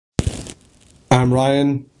I'm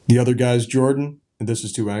Ryan, the other guy's Jordan, and this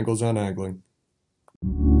is Two Angles on Angling.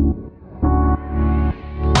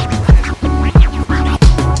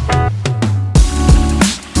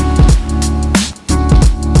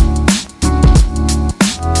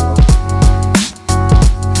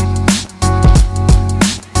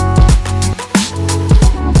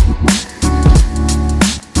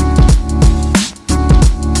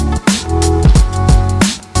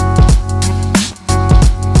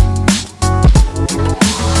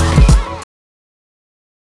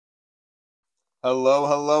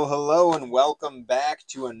 Hello, and welcome back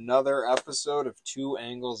to another episode of Two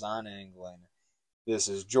Angles on Angling. This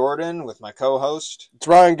is Jordan with my co-host. It's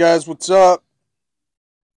Ryan, guys. What's up?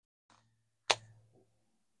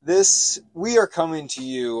 We are coming to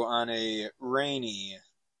you on a rainy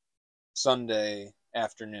Sunday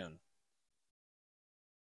afternoon.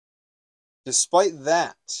 Despite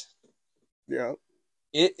that, Yeah,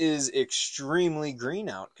 it is extremely green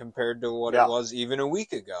out compared to what it was even a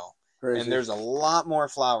week ago. crazy. And there's a lot more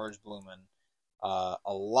flowers blooming. A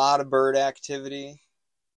lot of bird activity.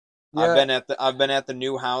 Yeah. I've been at the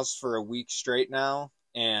new house for a week straight now,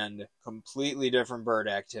 and completely different bird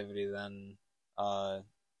activity than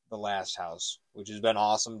the last house, which has been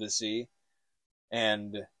awesome to see.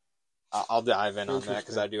 And I'll dive in on that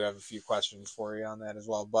because I do have a few questions for you on that as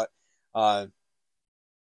well. But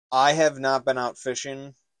I have not been out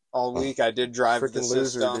fishing all week. I did drive the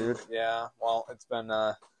system. Loser, dude. Yeah, well, it's been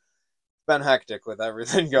hectic with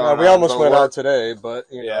everything going on. We almost went out today, but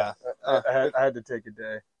yeah, I had to take a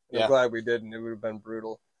day. I'm glad we didn't. It would have been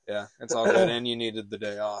brutal. Yeah, it's all good, and you needed the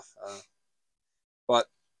day off.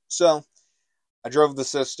 So I drove the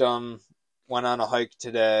system, went on a hike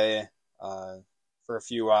today for a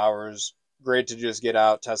few hours. Great to just get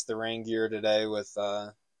out, test the rain gear today with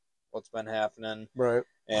what's been happening. Right.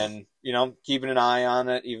 And, keeping an eye on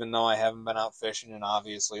it, even though I haven't been out fishing, and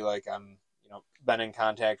obviously, I'm, been in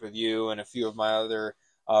contact with you and a few of my other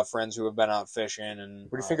friends who have been out fishing. And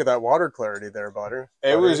what do you think of that water clarity there, buddy?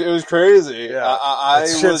 It was crazy. Yeah, I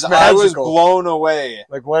was blown away.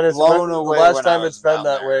 Like the last time it's been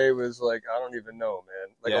that way was I don't even know,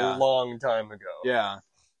 man. A long time ago. Yeah.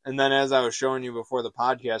 And then as I was showing you before the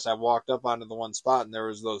podcast, I walked up onto the one spot and there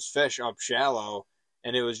was those fish up shallow,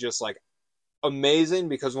 and it was just amazing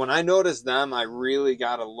because when I noticed them, I really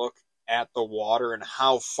got to look at the water and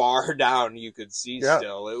how far down you could see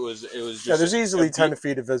still. It was just there's easily 10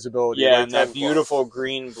 feet of visibility. Yeah, and that beautiful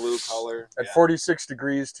green blue color. At 46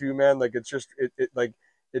 degrees too, man. It's just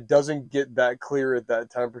it doesn't get that clear at that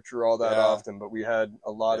temperature all that often, but we had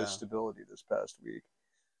a lot of stability this past week.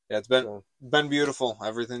 Yeah, it's been beautiful.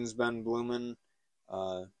 Everything's been blooming.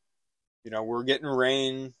 We're getting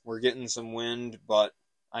rain, we're getting some wind, but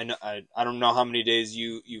I don't know how many days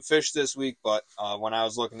you fished this week, but when I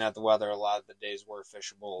was looking at the weather, a lot of the days were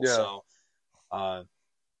fishable. Yeah. So,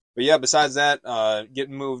 but yeah, besides that,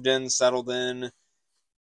 getting moved in, settled in,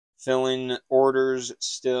 filling orders,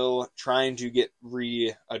 still trying to get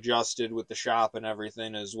readjusted with the shop and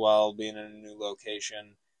everything as well, being in a new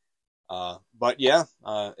location. But yeah,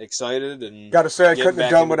 excited and gotta say I couldn't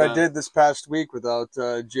have done what I did this past week without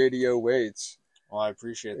JDO weights. Well, I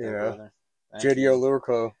appreciate that, brother. JDO Lure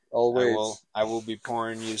Co. all weights. I will be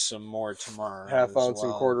pouring you some more tomorrow. Half ounce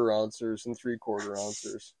and quarter ounces and 3/4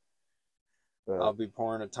 ounces. I'll be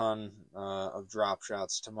pouring a ton of drop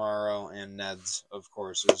shots tomorrow and Neds, of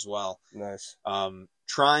course, as well. Nice. I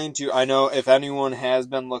know if anyone has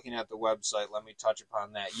been looking at the website, let me touch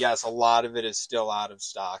upon that. Yes, a lot of it is still out of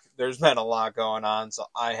stock. There's been a lot going on, so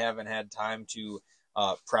I haven't had time to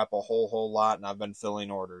prep a whole lot, and I've been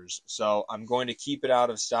filling orders. So I'm going to keep it out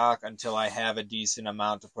of stock until I have a decent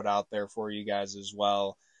amount to put out there for you guys as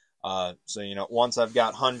well. So, once I've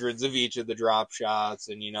got hundreds of each of the drop shots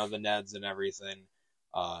and, the Neds and everything,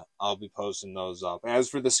 I'll be posting those up. As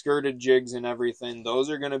for the skirted jigs and everything, those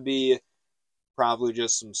are going to be probably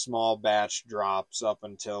just some small batch drops up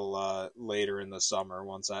until later in the summer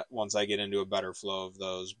once I get into a better flow of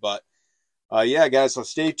those. But yeah, guys, so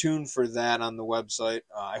stay tuned for that on the website.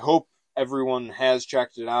 I hope everyone has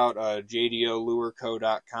checked it out,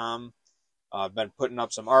 jdolureco.com. I've been putting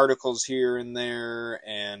up some articles here and there,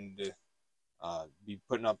 and be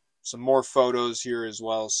putting up some more photos here as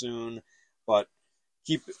well soon. But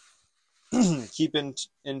keep in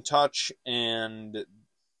touch. And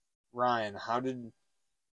Ryan,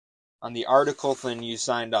 on the article thing you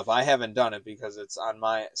signed up? I haven't done it because it's on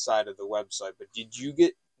my side of the website, but did you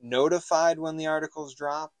get notified when the articles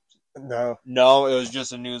dropped? No, it was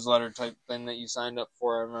just a newsletter type thing that you signed up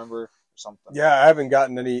for, I remember, or something. Yeah, I haven't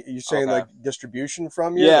gotten any. You saying distribution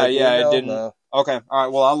from you? Yeah, I didn't. No. Okay, all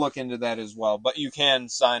right. Well, I'll look into that as well. But you can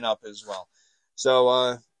sign up as well.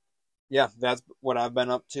 So, yeah, that's what I've been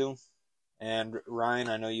up to. And Ryan,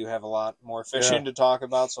 I know you have a lot more fishing to talk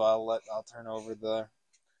about, so I'll turn over the.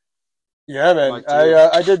 Yeah, man.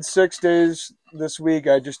 I did 6 days this week.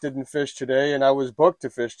 I just didn't fish today, and I was booked to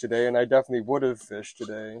fish today, and I definitely would have fished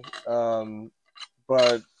today.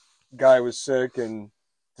 But guy was sick and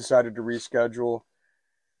decided to reschedule.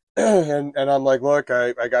 and I'm like, look,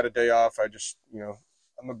 I got a day off. I just,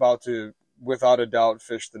 I'm about to, without a doubt,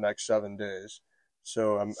 fish the next 7 days.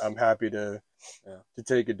 So I'm happy to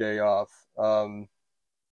take a day off.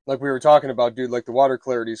 Like we were talking about, dude, like the water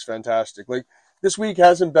clarity is fantastic. Like this week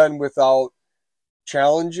hasn't been without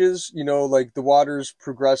challenges, like the water's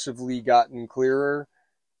progressively gotten clearer.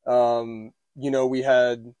 We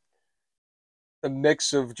had a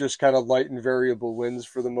mix of just kind of light and variable winds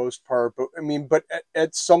for the most part. But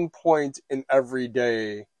at some point in every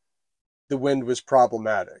day, the wind was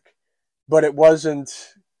problematic, but it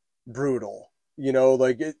wasn't brutal,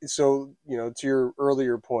 so, to your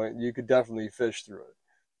earlier point, you could definitely fish through it.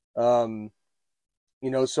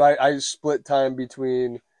 So I split time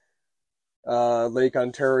between Lake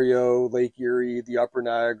Ontario, Lake Erie, the Upper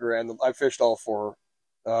Niagara, and I fished all four.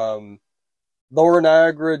 Lower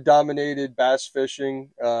Niagara dominated bass fishing.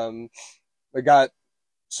 I got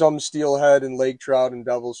some steelhead and lake trout and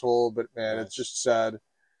Devil's Hole, but man, It's just sad.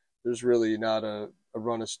 There's really not a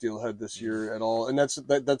run of steelhead this year at all, and that's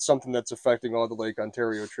something that's affecting all the Lake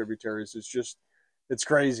Ontario tributaries. It's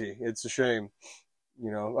crazy. It's a shame.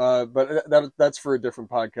 But that's for a different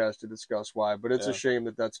podcast to discuss why. But it's a shame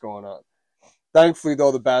that's going on. Thankfully,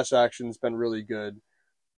 though, the bass action's been really good.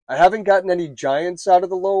 I haven't gotten any giants out of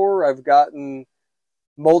the lower. I've gotten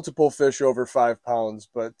multiple fish over 5 pounds,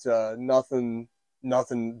 but nothing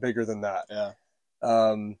bigger than that. Yeah.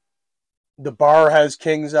 The bar has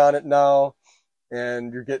kings on it now,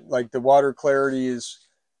 and you're getting like the water clarity is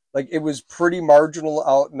like it was pretty marginal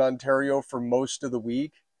out in Ontario for most of the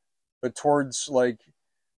week, but towards like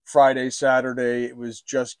Friday, Saturday, it was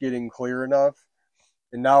just getting clear enough,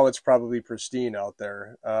 and now it's probably pristine out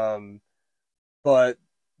there. But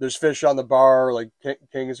there's fish on the bar, like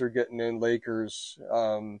kings are getting in, Lakers.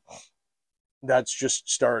 That's just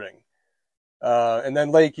starting. And then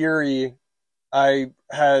Lake Erie, I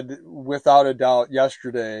had, without a doubt,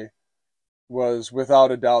 yesterday was without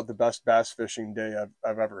a doubt the best bass fishing day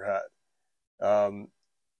I've ever had.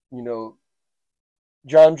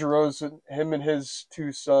 John Jarosz, him and his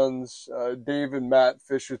 2 sons, Dave and Matt,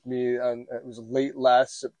 fished with me it was late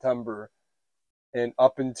last September. And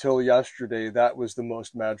up until yesterday, that was the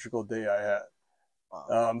most magical day I had.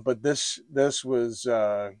 Wow. But this was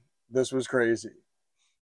crazy.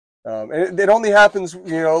 And it only happens,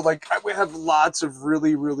 like we have lots of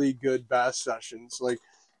really, really good bass sessions. Like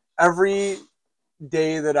every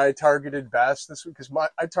day that I targeted bass this week, because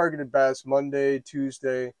I targeted bass Monday,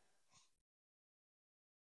 Tuesday,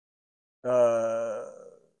 Monday,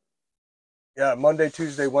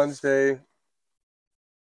 Tuesday, Wednesday,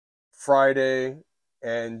 Friday,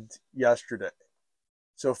 and yesterday.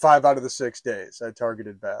 So 5 out of the 6 days I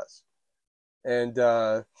targeted bass. And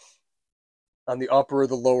on the upper or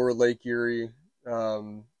the lower Lake Erie. But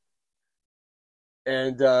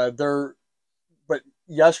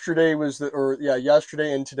yesterday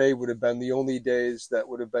yesterday and today would have been the only days that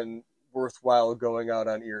would have been worthwhile going out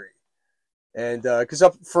on Erie. And because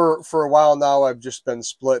up for a while now, I've just been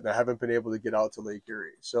split and I haven't been able to get out to Lake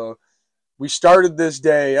Erie. So we started this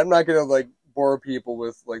day. I'm not going to bore people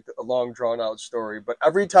with a long drawn out story, but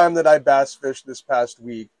every time that I bass fished this past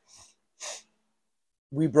week,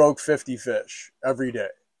 we broke 50 fish every day.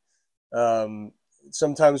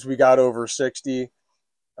 Sometimes we got over 60.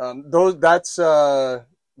 That's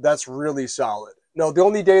really solid. No, the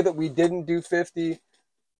only day that we didn't do 50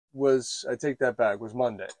 was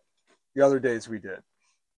Monday. The other days we did.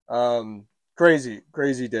 Crazy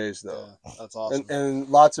days though. Yeah, that's awesome. And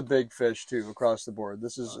lots of big fish too across the board.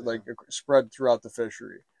 This is spread throughout the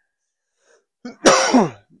fishery.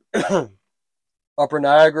 Upper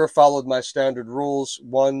Niagara followed my standard rules.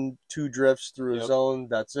 1-2 drifts through a zone.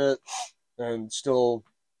 That's it. And still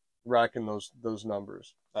racking those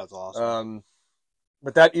numbers. That's awesome.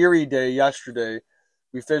 But that Erie day yesterday,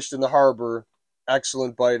 we fished in the harbor.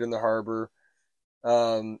 Excellent bite in the harbor.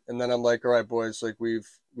 And then I'm like, all right, boys, we've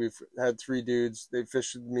had 3 dudes. They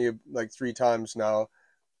fished with me 3 times now.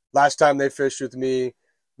 Last time they fished with me,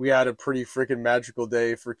 we had a pretty freaking magical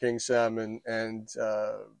day for king salmon and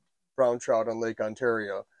brown trout on Lake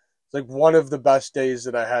Ontario. It's one of the best days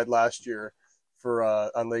that I had last year for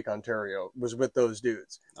on Lake Ontario was with those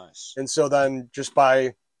dudes. Nice. And so then just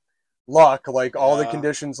by luck, all the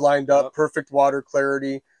conditions lined up, perfect water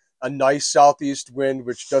clarity. a nice southeast wind,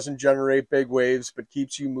 which doesn't generate big waves, but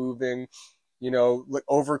keeps you moving, like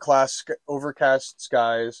overcast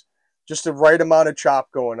skies, just the right amount of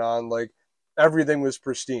chop going on. Like everything was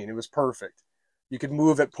pristine. It was perfect. You could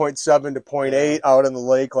move at 0.7 to 0.8 out in the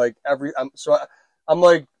lake. Like I'm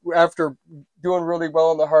like, after doing really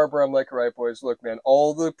well in the harbor, I'm like, all right, boys, look, man,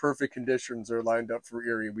 all the perfect conditions are lined up for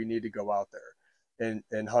Erie. We need to go out there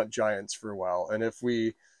and hunt giants for a while. And I'm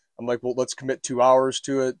like, well, let's commit 2 hours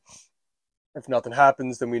to it. If nothing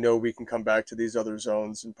happens, then we know we can come back to these other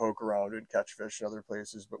zones and poke around and catch fish in other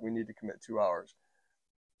places, but we need to commit 2 hours.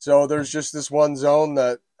 So there's just this one zone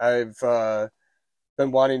that I've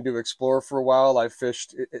been wanting to explore for a while. I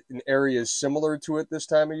fished in areas similar to it this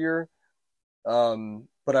time of year.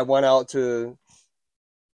 But I went out to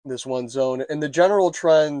this one zone, and the general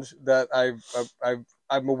trend that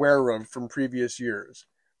I'm aware of from previous years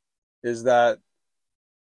is that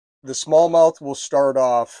the smallmouth will start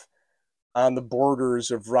off on the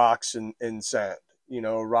borders of rocks and sand,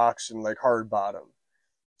 rocks and like hard bottom.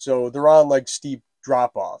 So they're on like steep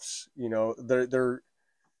drop offs,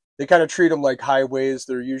 they kind of treat them like highways.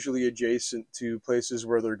 They're usually adjacent to places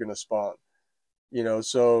where they're going to spawn,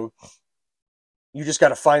 so you just got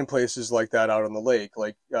to find places like that out on the lake.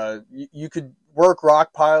 Like, you could work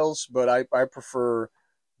rock piles, but I prefer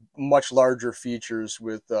much larger features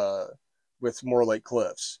with more like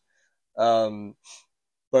cliffs.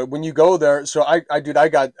 But when you go there, so I'm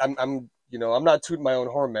not tooting my own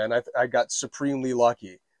horn, man. I got supremely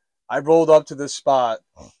lucky. I rolled up to this spot,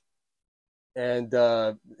 and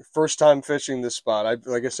first time fishing this spot.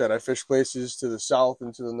 Like I said, I fished places to the south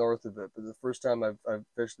and to the north of it, but the first time I've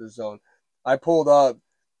fished this zone, I pulled up,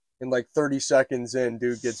 and like 30 seconds in,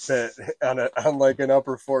 dude gets bit on like an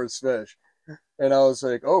upper force fish, and I was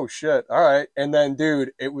like, oh shit, all right. And then,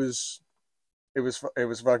 dude, it was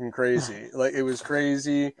fucking crazy. Like, it was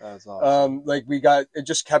crazy. That's awesome. Like, it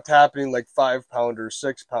just kept happening, like 5-pounder,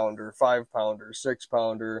 6-pounder, 5-pounder,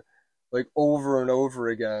 6-pounder, like over and over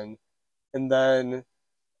again. And then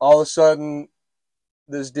all of a sudden,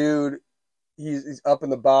 this dude, he's up in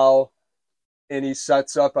the bow, and he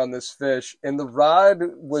sets up on this fish, and the rod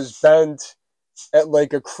was bent at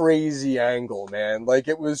like a crazy angle, man. Like,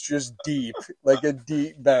 it was just deep, like a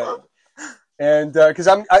deep bend. And because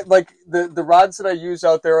I like the rods that I use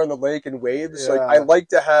out there on the lake and waves, like I like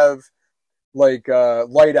to have like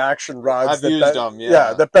light action rods. I've used them,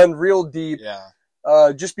 that bend real deep.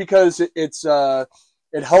 Yeah. Just because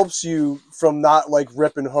it helps you from not like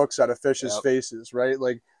ripping hooks out of fish's faces, right?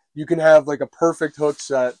 Like, you can have like a perfect hook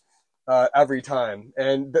set every time,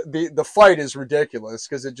 and the fight is ridiculous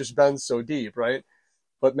because it just bends so deep, right?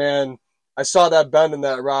 But man, I saw that bend in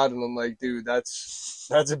that rod, and I'm like, dude, that's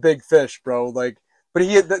a big fish, bro. Like, but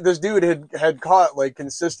this dude had caught like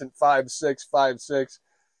consistent 5-6, 5-6.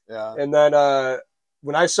 Yeah. And then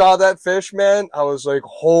when I saw that fish, man, I was like,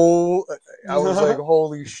 holy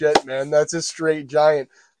shit, man, that's a straight giant.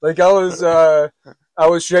 Like, I was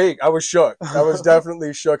shook. I was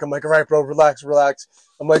definitely shook. I'm like, all right, bro, relax.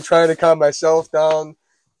 I'm like trying to calm myself down,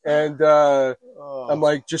 and I'm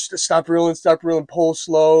like, just stop reeling, pull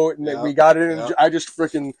slow, and then we got it. And I just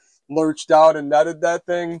freaking lurched out and netted that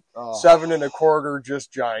thing. 7 1/4,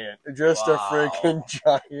 just giant, a freaking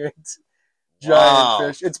giant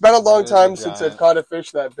fish. It's been a long time since I've caught a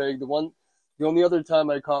fish that big. The only other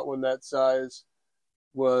time I caught one that size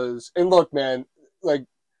was, and look, man, like,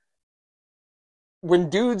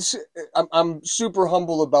 when dudes, I'm super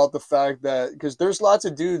humble about the fact that, because there's lots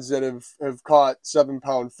of dudes that have caught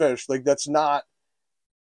 7-pound fish. Like, that's not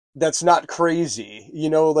crazy,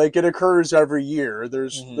 like, it occurs every year.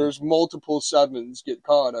 There's multiple 7s get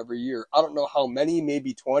caught every year. I don't know how many,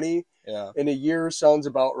 maybe 20 in a year sounds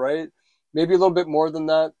about right. Maybe a little bit more than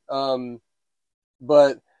that.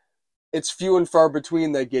 But it's few and far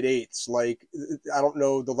between that get 8s. Like, I don't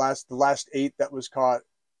know, the last 8 that was caught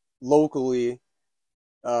locally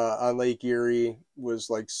on Lake Erie was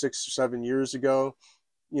like 6 or 7 years ago,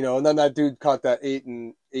 and then that dude caught that 8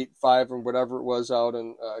 and 8.5 or whatever it was out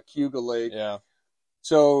in Cayuga Lake. Yeah.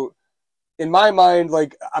 So in my mind,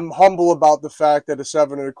 like, I'm humble about the fact that a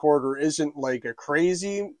 7 1/4 isn't like a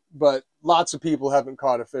crazy, but lots of people haven't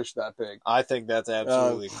caught a fish that big. I think that's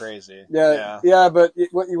absolutely crazy. Yeah. But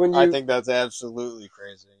when you, I think that's absolutely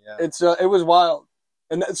crazy. Yeah. It was wild,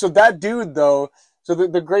 and so that dude though. So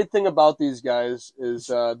the great thing about these guys is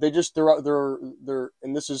they're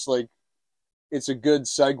and this is like, it's a good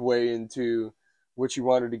segue into what you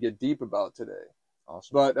wanted to get deep about today.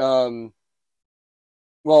 Awesome. But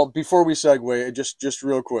well, before we segue, just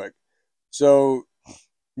real quick. So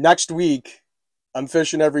next week I'm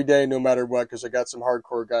fishing every day, no matter what, because I got some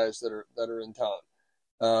hardcore guys that are in town.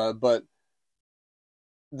 But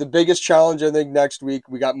the biggest challenge, I think, next week,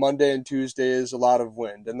 we got Monday and Tuesday, is a lot of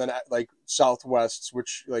wind. And then like southwests,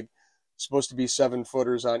 which like supposed to be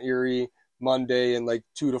 7-footers on Erie Monday and like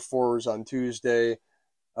 2 to 4s on Tuesday.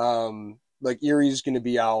 Like Erie's going to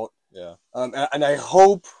be out. Yeah. And I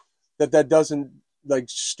hope that doesn't like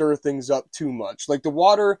stir things up too much. Like the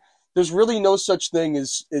water, there's really no such thing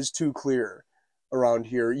as too clear around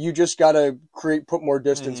here. You just got to put more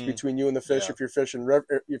distance between you and the fish. Yeah. If you're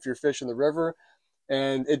fishing the river,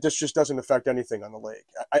 and it just doesn't affect anything on the lake.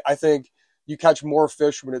 I think you catch more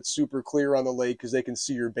fish when it's super clear on the lake because they can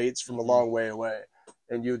see your baits from a long way away.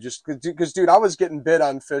 And you just, because dude, I was getting bit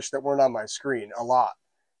on fish that weren't on my screen a lot,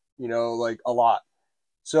 like a lot.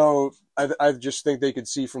 So I just think they could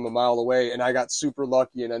see from a mile away, and I got super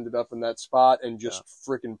lucky and ended up in that spot and just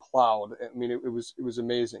freaking plowed. I mean, it was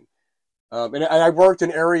amazing. And I worked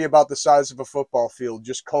an area about the size of a football field,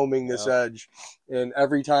 just combing this edge. And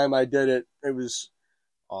every time I did it, it was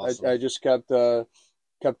awesome. I just kept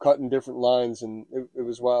cutting different lines, and it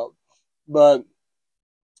was wild. But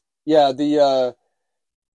yeah,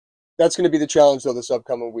 that's going to be the challenge though this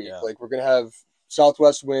upcoming week. Like we're going to have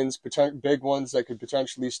southwest winds, big ones that could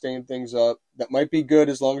potentially stain things up. That might be good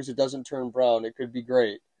as long as it doesn't turn brown. It could be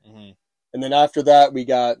great. And then after that, we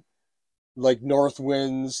got like north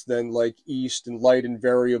winds, then like east and light and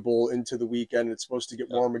variable into the weekend. It's supposed to get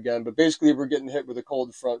warm again. But basically, we're getting hit with a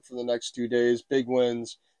cold front for the next 2 days, big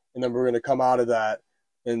winds. And then we're going to come out of that,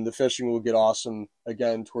 and the fishing will get awesome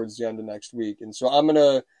again towards the end of next week. And so I'm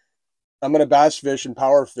gonna bass fish and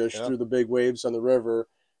power fish through the big waves on the river.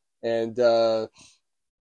 And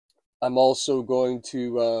I'm also going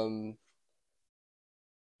to,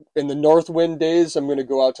 in the north wind days, I'm going to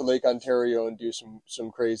go out to Lake Ontario and do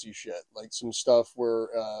some crazy shit, like some stuff where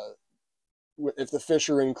if the fish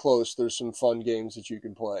are in close, there's some fun games that you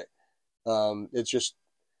can play. It's just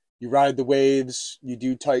you ride the waves, you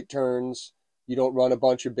do tight turns, you don't run a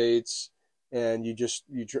bunch of baits, and you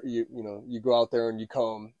go out there and you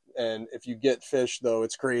comb. And if you get fish, though,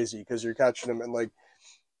 it's crazy because you're catching them in like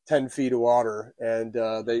 10 feet of water, and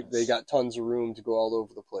they got tons of room to go all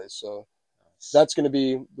over the place. So that's going to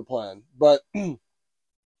be the plan. But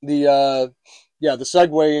the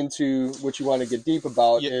segue into what you want to get deep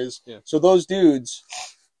about is, so those dudes,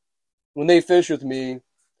 when they fish with me,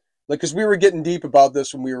 like, because we were getting deep about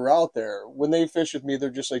this when we were out there, when they fish with me, they're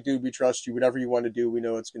just like, dude, we trust you. Whatever you want to do, we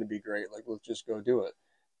know it's going to be great. Like, let's just go do it.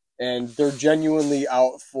 And they're genuinely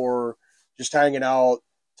out for just hanging out,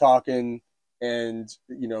 talking, and,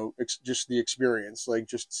 just the experience, like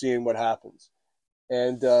just seeing what happens.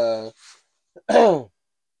 And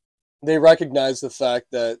they recognize the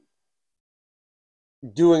fact that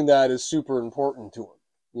doing that is super important to them.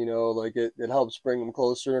 Like it helps bring them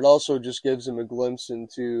closer. It also just gives them a glimpse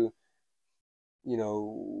into,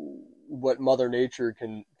 what Mother Nature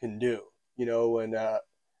can do, and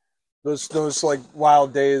those like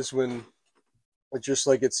wild days when it's just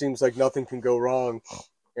like it seems like nothing can go wrong,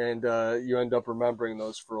 and you end up remembering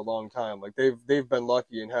those for a long time. Like they've been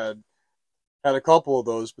lucky and had a couple of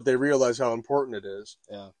those, but they realize how important it is.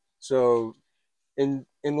 Yeah. So in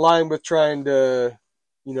line with trying to,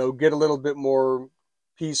 get a little bit more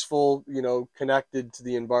peaceful, connected to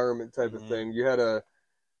the environment type of thing, you had a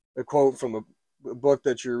quote from a book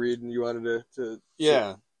that you're reading you wanted to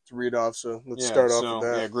read off, so let's start off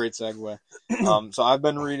with that. Yeah, great segue. So I've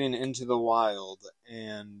been reading Into the Wild,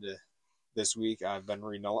 and this week I've been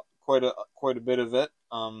reading quite a bit of it.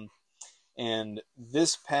 And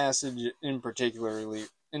this passage in particular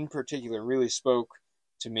really spoke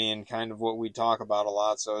to me and kind of what we talk about a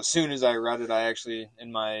lot. So as soon as I read it, I actually,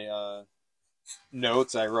 in my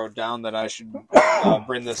notes, I wrote down that I should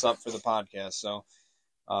bring this up for the podcast. So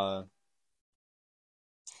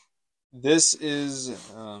this is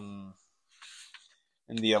in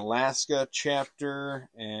the Alaska chapter,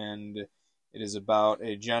 and it is about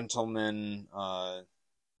a gentleman,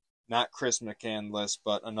 not Chris McCandless,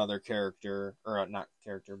 but another character, or not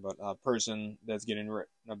character, but a person that's getting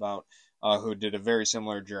written about, who did a very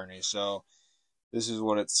similar journey. So this is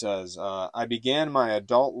what it says. I began my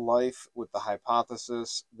adult life with the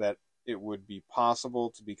hypothesis that it would be possible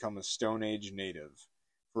to become a Stone Age native.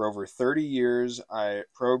 For over 30 years, I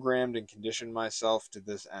programmed and conditioned myself to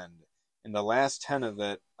this end. In the last 10 of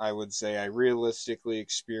it, I would say I realistically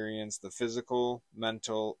experienced the physical,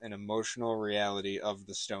 mental, and emotional reality of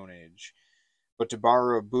the Stone Age. But to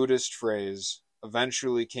borrow a Buddhist phrase,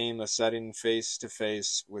 eventually came a setting face to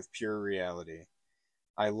face with pure reality.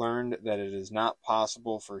 I learned that it is not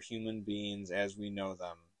possible for human beings as we know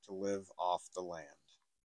them to live off the land.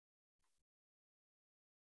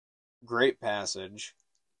 Great passage.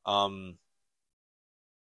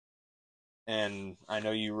 and I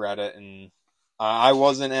know you read it, and I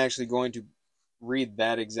wasn't actually going to read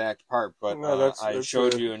that exact part, but no, I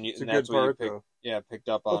showed you, and that's what you picked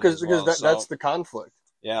up on as well. Because that's the conflict.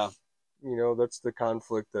 Yeah. You know, that's the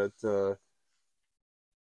conflict that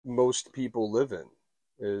most people live in,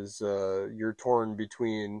 is you're torn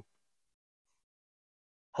between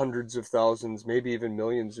hundreds of thousands, maybe even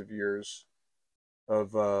millions of years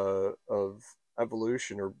of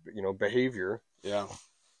evolution or, you know, behavior. Yeah.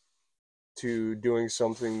 To doing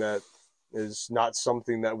something that is not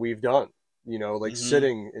something that we've done. You know, like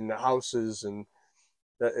sitting in the houses, and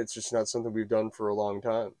that it's just not something we've done for a long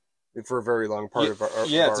time, for a very long part of our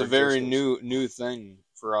it's a very existence. new thing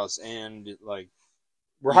for us, and like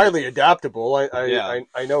we're highly adaptable.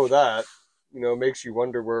 I know that. You know, it makes you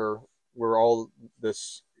wonder where all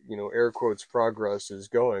this, you know, air quotes progress is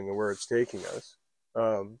going and where it's taking us.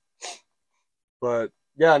 But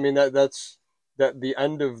yeah, I mean that's the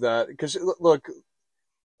end of that, because look,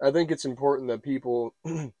 I think it's important that people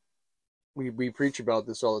we preach about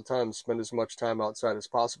this all the time, spend as much time outside as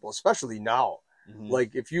possible, especially now.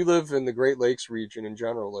 Like if you live in the Great Lakes region in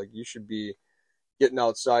general, like you should be getting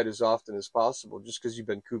outside as often as possible, just because you've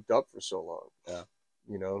been cooped up for so long. Yeah.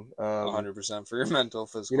 You know, 100% for your mental,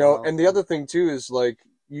 physical. You know, health. And the other thing too is like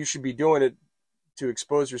you should be doing it to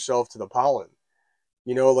expose yourself to the pollen.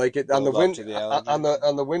 You know, like on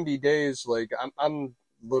the windy days, like I'm a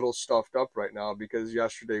little stuffed up right now because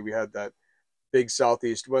yesterday we had that big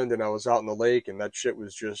southeast wind and I was out in the lake and that shit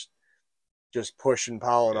was just pushing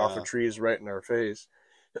pollen off of trees right in our face.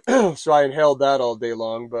 So I inhaled that all day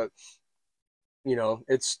long, but you know,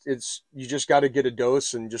 it's you just got to get a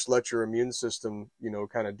dose and just let your immune system, you know,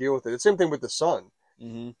 kind of deal with it. It's the same thing with the sun.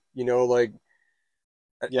 You know, like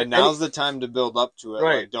now's the time to build up to it.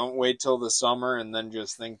 Right. Like, don't wait till the summer and then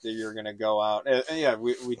just think that you're gonna go out. And yeah,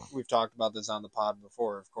 we've talked about this on the pod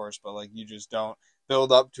before, of course, but like you just don't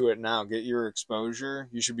build up to it now. Get your exposure.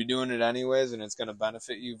 You should be doing it anyways, and it's gonna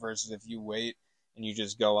benefit you. Versus if you wait and you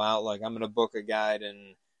just go out, like I'm gonna book a guide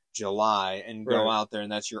in July and go out there,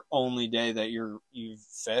 and that's your only day that you've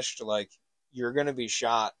fished. Like you're gonna be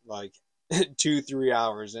shot like 2-3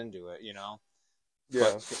 hours into it, you know.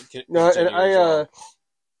 Yeah. No, and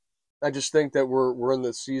I just think that we're in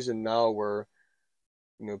this season now where,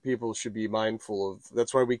 you know, people should be mindful of.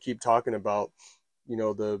 That's why we keep talking about, you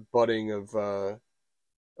know, the budding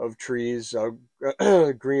of trees,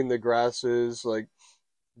 green the grasses, like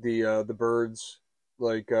the birds,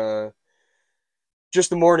 like just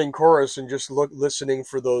the morning chorus, and just listening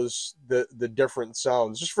for those the different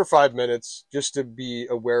sounds, just for 5 minutes, just to be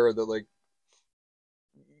aware that like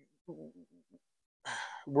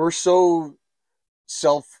we're so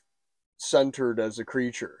self-centered as a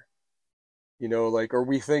creature, you know, like, or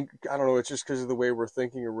we think, I don't know, it's just because of the way we're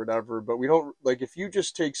thinking or whatever, but we don't, like, if you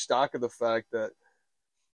just take stock of the fact that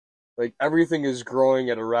like everything is growing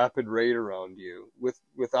at a rapid rate around you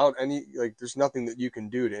without any, like, there's nothing that you can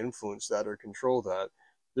do to influence that or control that.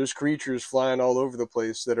 There's creatures flying all over the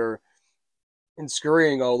place that are, and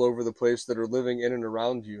scurrying all over the place, that are living in and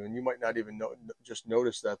around you, and you might not even just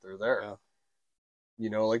notice that they're there. Yeah. You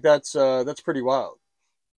know, like that's pretty wild.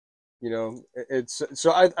 You know, it's,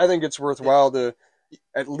 so I think it's worthwhile to,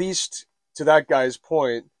 at least to that guy's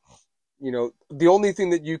point, you know, the only thing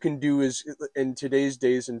that you can do is, in today's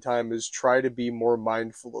days and time, is try to be more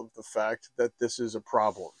mindful of the fact that this is a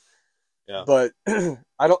problem. Yeah. But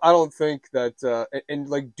I don't think that, and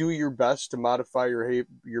like do your best to modify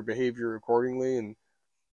your behavior accordingly and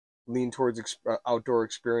lean towards outdoor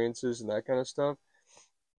experiences and that kind of stuff.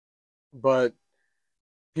 But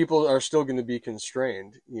people are still going to be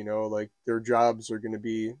constrained, you know, like their jobs are going to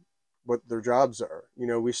be what their jobs are. You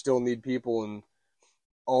know, we still need people in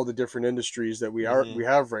all the different industries that we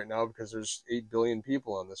have right now, because there's 8 billion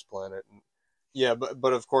people on this planet. Yeah,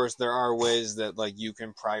 but of course there are ways that like you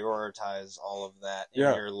can prioritize all of that in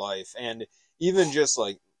your life, and even just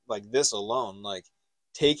like this alone, like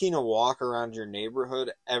taking a walk around your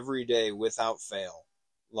neighborhood every day without fail,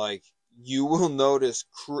 like you will notice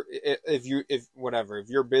if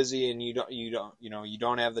you're busy and you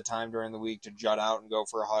don't have the time during the week to jut out and go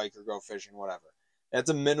for a hike or go fishing, whatever. That's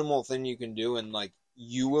a minimal thing you can do, and like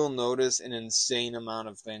you will notice an insane amount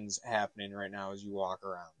of things happening right now as you walk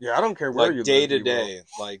around. Yeah, I don't care where like you day live, to day,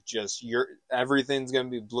 like just everything's gonna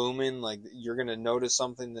be blooming. Like you're gonna notice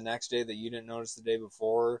something the next day that you didn't notice the day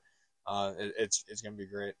before. It's gonna be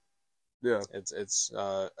great. Yeah, it's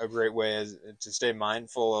a great way to stay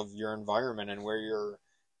mindful of your environment and where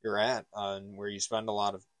you're at, and where you spend a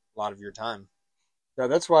lot of your time. Yeah,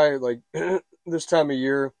 that's why like this time of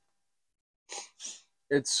year,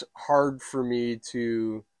 it's hard for me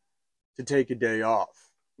to take a day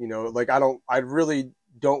off. You know, like I really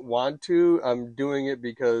don't want to. I'm doing it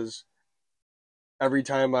because every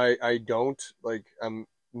time I don't, like, I'm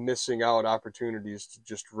missing out opportunities to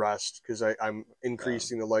just rest because I'm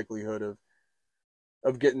increasing the likelihood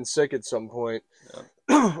of getting sick at some point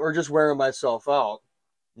or just wearing myself out.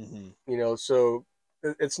 You know, so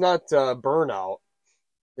it's not burnout.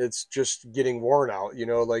 It's just getting worn out, you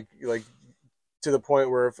know, like to the point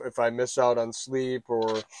where if I miss out on sleep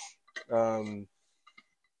or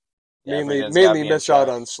mainly miss out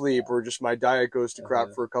on sleep, or just my diet goes to crap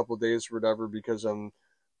for a couple of days or whatever because I'm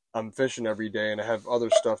fishing every day and I have other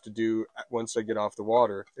stuff to do once I get off the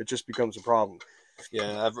water, it just becomes a problem.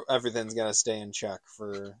 Yeah, everything's got to stay in check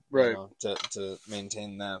for right. To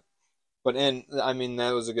maintain that. But I mean,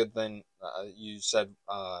 that was a good thing. You said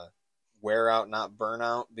wear out, not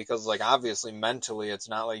burnout, because like obviously mentally, it's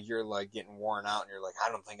not like you're like getting worn out and you're like,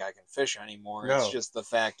 I don't think I can fish anymore. No. It's just the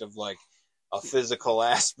fact of like a physical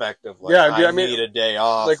aspect of like I mean, need a day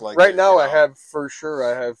off. Like right now, I have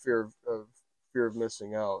fear of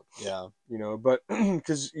missing out. Yeah, you know, but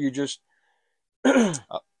because you just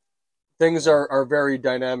things are very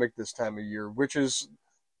dynamic this time of year, which is,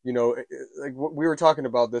 you know, like we were talking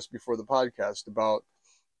about this before the podcast about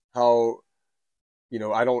how, you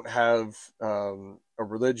know, I don't have a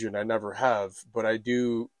religion. I never have, but I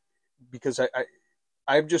do because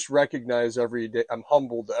I've just recognized every day. I'm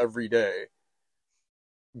humbled every day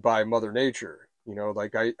by Mother Nature. You know,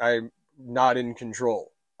 like I'm not in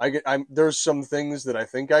control. There's some things that I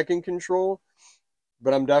think I can control,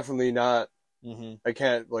 but I'm definitely not. I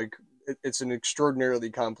can't, like, it's an extraordinarily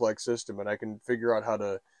complex system, and I can figure out how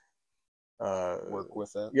to work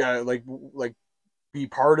with it. Yeah, like be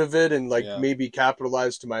part of it and maybe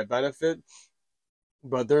capitalize to my benefit.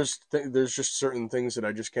 But there's just certain things that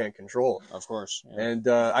I just can't control. Of course. Yeah. And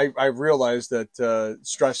I realized that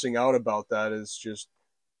stressing out about that is just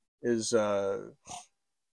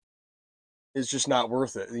not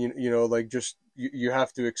worth it. You know, like just you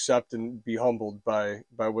have to accept and be humbled by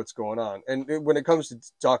what's going on. And when it comes to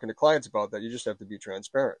talking to clients about that, you just have to be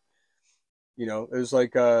transparent. You know, it was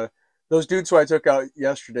like those dudes who I took out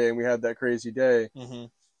yesterday and we had that crazy day.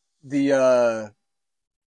 The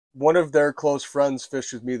one of their close friends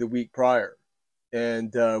fished with me the week prior,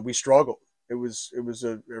 and we struggled. It was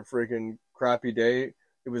a freaking crappy day.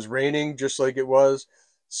 It was raining just like it was.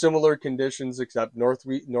 Similar conditions except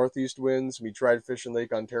northeast winds. We tried fishing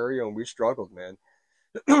Lake Ontario and we struggled, man.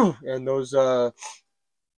 And those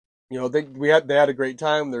you know, they had a great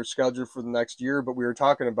time. They're scheduled for the next year, but we were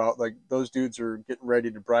talking about like those dudes are getting ready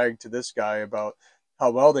to brag to this guy about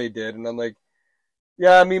how well they did, and I'm like,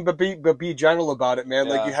 yeah, I mean, but be gentle about it, man.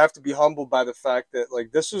 Yeah. Like you have to be humbled by the fact that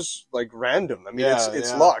like this is like random. I mean,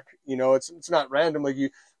 it's luck, you know. It's not random. Like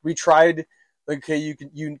we tried, like, okay,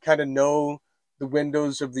 you kind of know the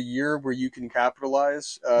windows of the year where you can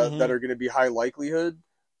capitalize that are going to be high likelihood.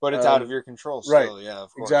 But it's out of your control still, right. Yeah,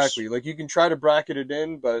 of course. Exactly. Like you can try to bracket it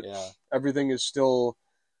in, but everything is still,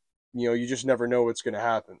 you know, you just never know what's going to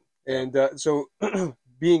happen. And so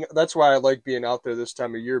that's why I like being out there this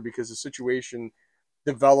time of year, because the situation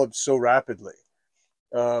develops so rapidly.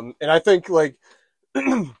 And I think like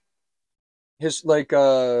from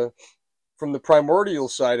the primordial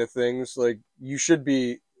side of things, like there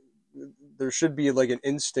should be like an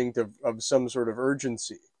instinct of some sort of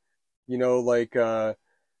urgency, you know, like,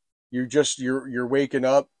 you're waking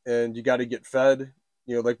up and you got to get fed,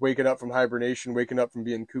 you know, like waking up from hibernation, waking up from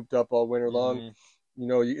being cooped up all winter long. You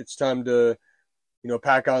know, it's time to, you know,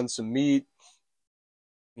 pack on some meat.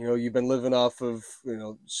 You know, you've been living off of, you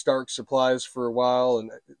know, Stark supplies for a while, and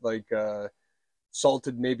like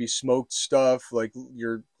salted, maybe smoked stuff. Like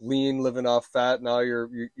you're lean, living off fat. Now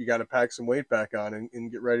you got to pack some weight back on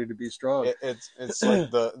and get ready to be strong. It's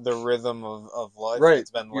like the rhythm of life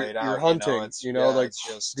that's been laid out. You're hunting, you know, like it's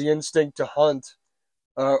just the instinct to hunt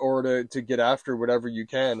or to get after whatever you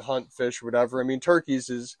can, hunt, fish, whatever. I mean, turkey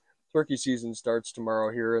season starts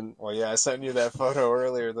tomorrow here, and I sent you that photo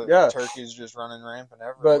earlier. The turkeys just running rampant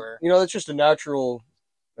everywhere. But you know, it's just a natural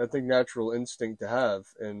instinct to have,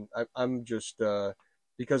 and I'm just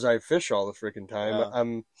because I fish all the freaking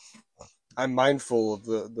time. I'm mindful of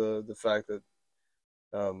the fact that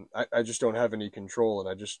I just don't have any control,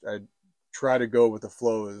 and I try to go with the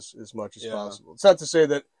flow as much as possible. It's not to say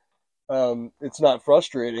that it's not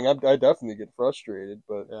frustrating. I definitely get frustrated,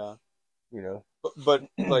 but you know. But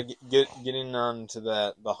like getting on to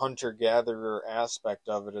that, the hunter gatherer aspect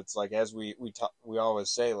of it, it's like, as we always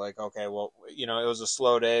say, like, okay, well, you know, it was a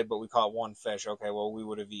slow day, but we caught one fish. Okay, well, we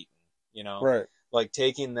would have eaten, you know, right? Like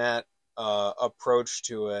taking that approach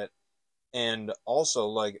to it, and also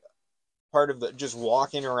like part of the just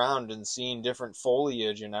walking around and seeing different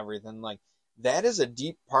foliage and everything, like that is a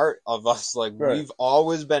deep part of us. Like we've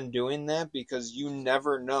always been doing that because you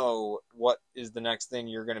never know what is the next thing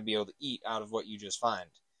you're going to be able to eat out of what you just find.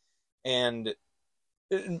 And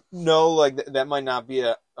no, like that might not be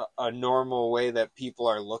a normal way that people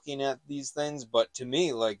are looking at these things, but to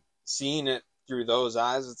me, like seeing it through those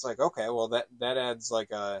eyes, it's like, okay, well that adds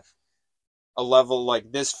like a level,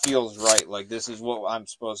 like this feels right, like this is what I'm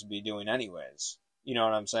supposed to be doing anyways. You know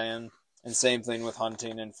what I'm saying? And same thing with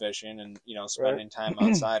hunting and fishing and, you know, spending time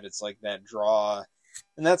outside. It's like that draw.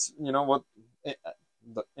 And that's, you know, what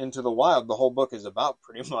Into the Wild, the whole book is about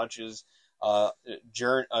pretty much, is a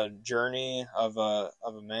journey of a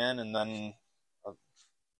man, and then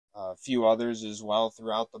a few others as well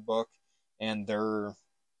throughout the book, and their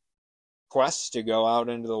quests to go out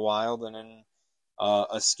into the wild and then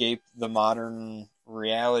escape the modern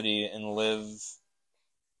reality and live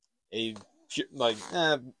a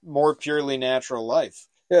more purely natural life.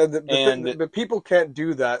 Yeah, but people can't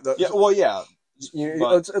do that. Yeah, well, yeah.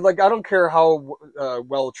 It's like, I don't care how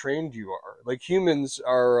well trained you are. Like, humans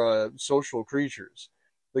are social creatures.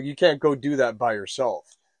 Like, you can't go do that by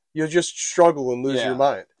yourself. You'll just struggle and lose your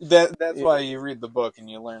mind. That's why you read the book and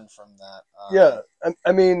you learn from that. Yeah,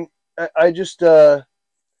 I mean, I just like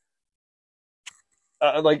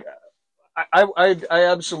I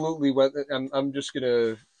absolutely went. I'm just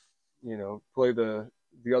gonna, you know, play the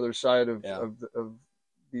other side of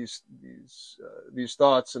these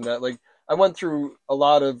thoughts, and that, like, I went through a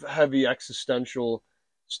lot of heavy existential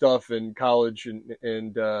stuff in college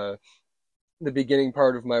and the beginning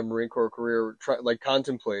part of my Marine Corps career,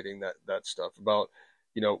 contemplating that stuff about,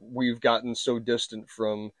 you know, we've gotten so distant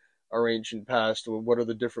from our ancient past. What are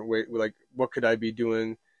the different ways? Like, what could I be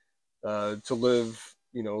doing to live,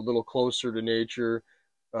 you know, a little closer to nature?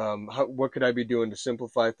 What could I be doing to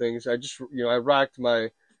simplify things? I just, you know, I racked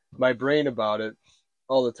my brain about it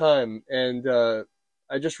all the time, and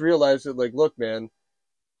I just realized that, like, look, man,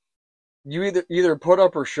 you either put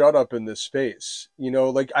up or shut up in this space. You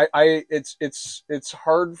know, like it's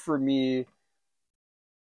hard for me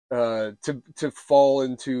to fall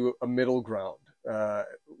into a middle ground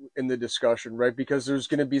in the discussion, right? Because there's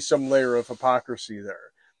going to be some layer of hypocrisy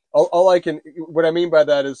there. What I mean by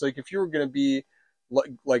that is, like, if you were going to be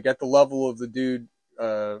like at the level of the dude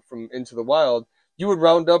from Into the Wild, you would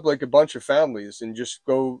round up like a bunch of families and just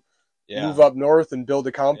go move up north and build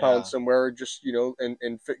a compound somewhere, just, you know,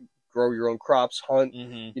 and grow your own crops, hunt,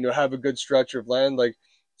 you know, have a good stretch of land. Like,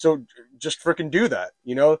 so just freaking do that,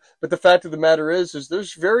 you know? But the fact of the matter is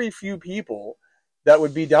there's very few people that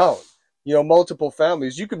would be down, you know, multiple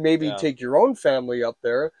families. You could maybe take your own family up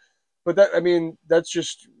there, but that, I mean,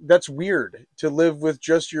 that's weird to live with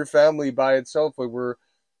just your family by itself. Like, we're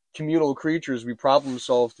communal creatures. We problem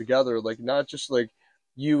solve together. Like, not just like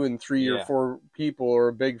you and 3 or 4 people or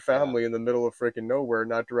a big family in the middle of freaking nowhere,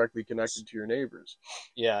 not directly connected to your neighbors.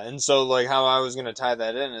 Yeah. And so, like, how I was going to tie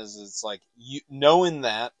that in is, it's like, knowing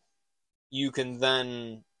that, you can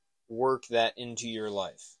then work that into your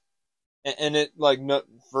life. And it, like,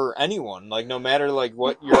 for anyone, like, no matter, like,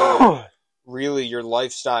 what your really your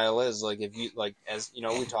lifestyle is, like, if you, like, as you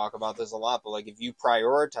know, we talk about this a lot, but, like, if you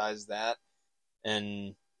prioritize that,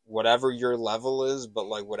 and whatever your level is, but,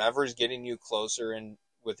 like, whatever's getting you closer in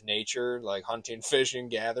with nature, like hunting, fishing,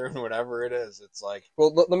 gathering, whatever it is, it's like,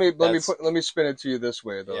 well, let me spin it to you this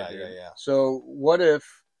way, though. Yeah. So what if,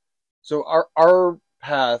 so our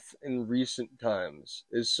path in recent times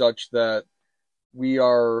is such that we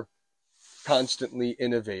are constantly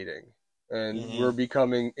innovating, and we're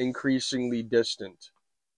becoming increasingly distant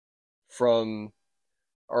from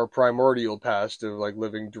our primordial past of, like,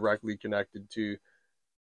 living directly connected to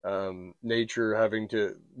nature, having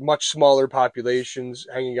to much smaller populations,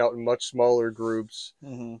 hanging out in much smaller groups,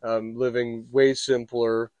 living way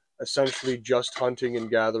simpler, essentially just hunting and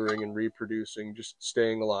gathering and reproducing, just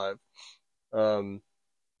staying alive. And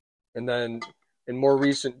then in more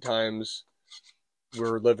recent times,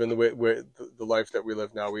 we're living the life that we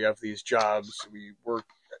live now. We have these jobs, we work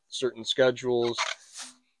at certain schedules,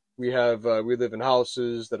 we live in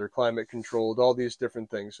houses that are climate controlled, all these different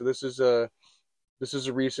things. So this is a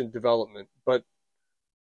recent development, but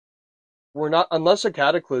we're not, unless a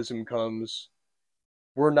cataclysm comes,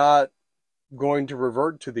 we're not going to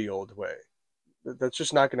revert to the old way. That's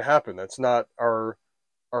just not going to happen. That's not our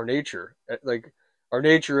nature. Like, our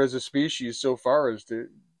nature as a species so far is to,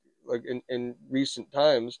 like, in recent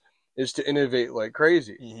times, is to innovate like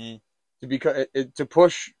crazy, to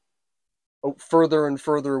push further and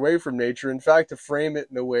further away from nature. In fact, to frame it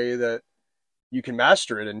in a way that you can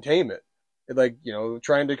master it and tame it. Like,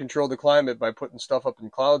 trying to control the climate by putting stuff up in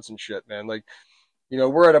clouds and shit, man. Like,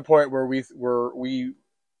 we're at a point where we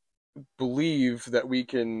believe that we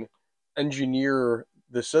can engineer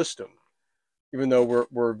the system, even though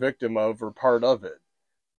we're a victim of or part of it.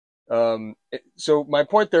 So my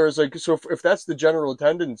point there is, like, so if that's the general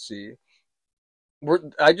tendency,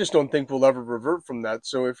 I just don't think we'll ever revert from that.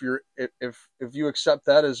 So if you accept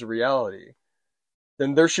that as a reality,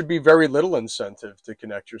 then there should be very little incentive to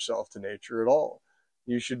connect yourself to nature at all.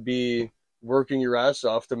 You should be working your ass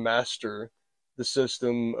off to master the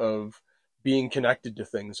system of being connected to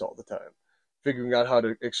things all the time, figuring out how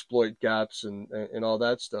to exploit gaps and all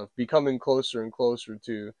that stuff, becoming closer and closer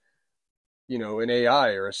to, an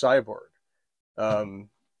AI or a cyborg.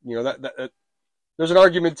 That there's an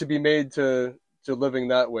argument to be made to living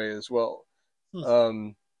that way as well.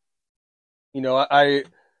 I'm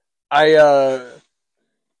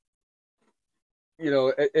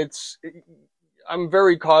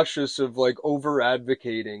very cautious of, like, over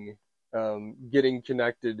advocating getting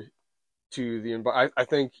connected to the environment. I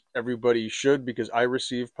think everybody should, because I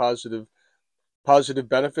receive positive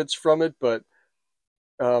benefits from it, but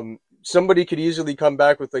somebody could easily come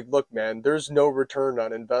back with, like, look, man, there's no return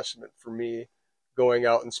on investment for me going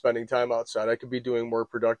out and spending time outside. I could be doing more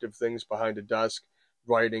productive things behind a desk,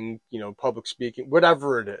 writing, public speaking,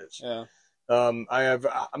 whatever it is. Yeah. I have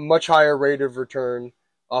a much higher rate of return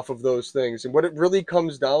off of those things. And what it really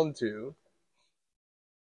comes down to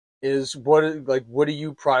is what do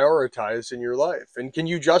you prioritize in your life? And can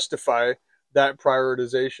you justify that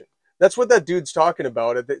prioritization? That's what that dude's talking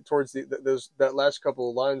about towards that last couple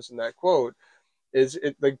of lines in that quote. Is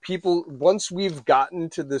it like, people, once we've gotten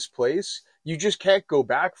to this place, you just can't go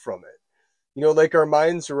back from it. Like, our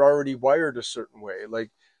minds are already wired a certain way. Like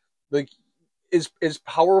as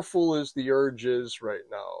powerful as the urge is right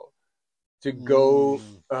now to go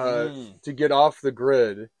to get off the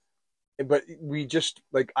grid, but we just,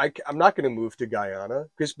 like, I'm not going to move to Guyana,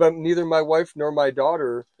 but neither my wife nor my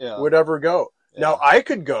daughter would ever go. Yeah. Now, I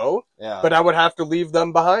could go, but I would have to leave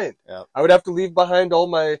them behind. Yeah. I would have to leave behind all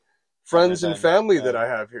my friends and family that I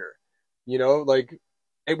have here. Like,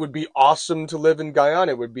 it would be awesome to live in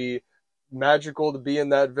Guyana. It would be magical to be in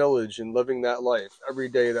that village and living that life every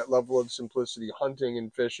day, that level of simplicity, hunting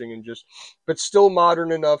and fishing, and but still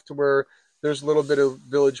modern enough to where there's a little bit of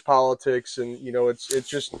village politics, and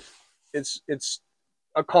it's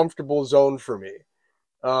a comfortable zone for me.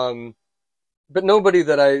 But nobody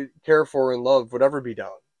that I care for and love would ever be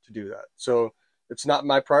down to do that. So it's not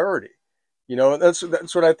my priority.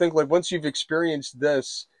 That's what I think. Like, once you've experienced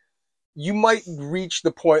this, you might reach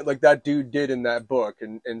the point like that dude did in that book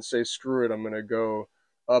and say, screw it, I'm going to go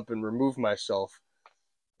up and remove myself.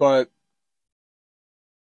 But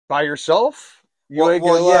by yourself, you ain't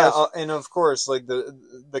gonna last. And of course, like,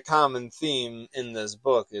 the common theme in this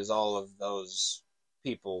book is all of those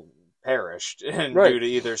people perished due to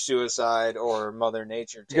either suicide or Mother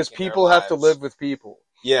Nature taking because people have to live with people.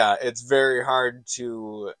 Yeah, it's very hard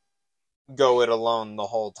to go it alone the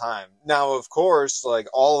whole time. Now, of course, like,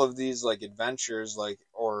 all of these, like, adventures, like,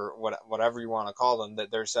 or whatever you want to call them,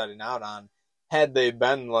 that they're setting out on, had they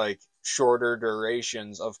been, like, shorter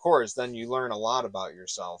durations, of course, then you learn a lot about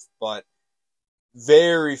yourself. But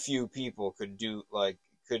very few people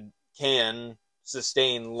can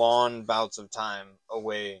sustain long bouts of time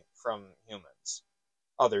away from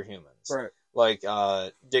other humans. Right. Like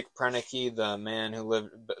Dick Proenneke, the man who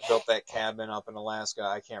built that cabin up in Alaska.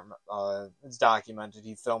 I can't remember. It's documented.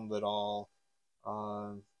 He filmed it all.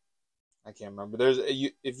 I can't remember.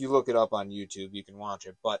 If you look it up on YouTube, you can watch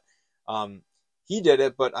it. But he did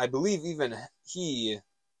it. But I believe even he,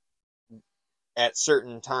 at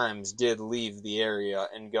certain times, did leave the area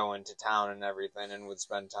and go into town and everything, and would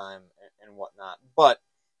spend time and whatnot. But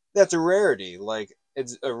that's a rarity. Like,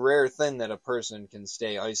 it's a rare thing that a person can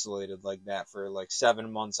stay isolated like that for, like, 7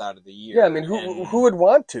 months out of the year. Yeah, I mean, who would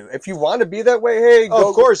want to? If you want to be that way, hey, go.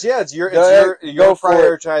 Of course, yeah, it's your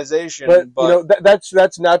prioritization. But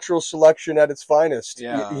that's natural selection at its finest.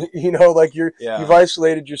 Yeah. Like, you've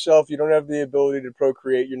isolated yourself. You don't have the ability to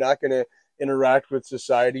procreate. You're not going to interact with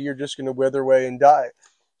society. You're just going to wither away and die.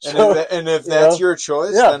 And if that's your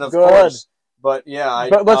choice, then of course. Ahead. But yeah,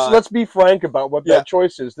 but let's be frank about what that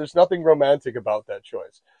choice is. There's nothing romantic about that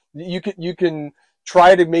choice. You can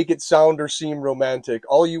try to make it sound or seem romantic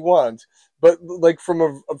all you want, but, like, from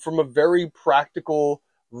a very practical,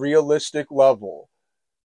 realistic level,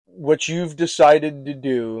 what you've decided to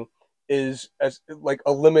do is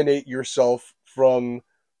eliminate yourself from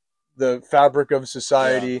the fabric of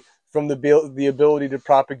society, from the ability to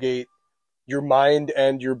propagate your mind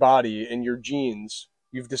and your body and your genes.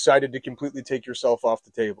 You've decided to completely take yourself off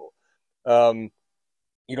the table.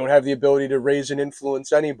 You don't have the ability to raise and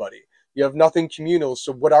influence anybody. You have nothing communal.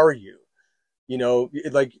 So what are you? You know,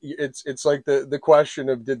 it's like the question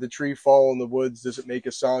of, did the tree fall in the woods? Does it make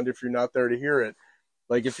a sound if you're not there to hear it?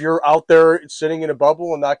 Like, if you're out there sitting in a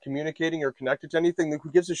bubble and not communicating or connected to anything, then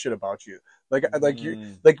who gives a shit about you?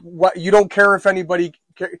 What, you don't care if anybody,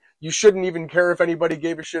 you shouldn't even care if anybody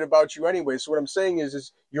gave a shit about you anyway. So what I'm saying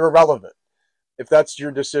is you're irrelevant if that's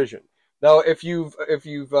your decision. Now, if you've,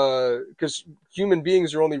 because human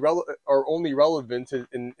beings are only relevant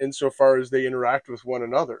insofar as they interact with one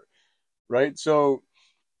another, right? So,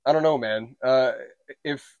 I don't know, man.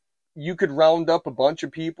 If you could round up a bunch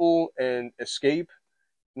of people and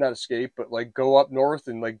not escape, but like go up north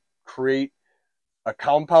and like create a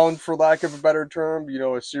compound, for lack of a better term, you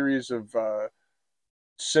know, a series of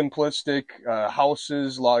simplistic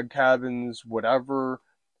houses, log cabins, whatever,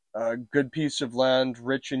 good piece of land,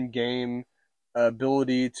 rich in game,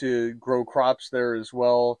 ability to grow crops there as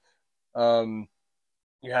well. You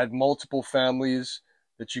had multiple families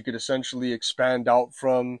that you could essentially expand out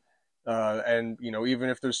from. And, you know, even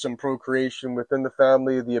if there's some procreation within the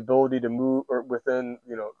family, the ability to move, or within,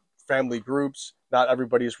 you know, family groups, not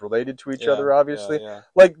everybody's related to each other, obviously.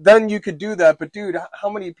 Like, then you could do that. But dude, how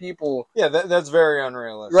many people? Yeah, that's very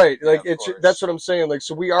unrealistic. Right. Like, that's what I'm saying. Like,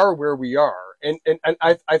 so we are where we are. And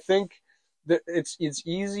I think that it's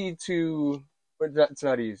easy to, but it's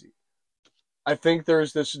not easy. I think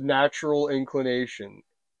there's this natural inclination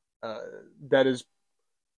that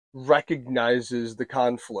recognizes the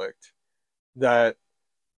conflict, that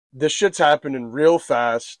this shit's happening real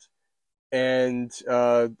fast, and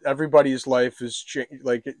everybody's life is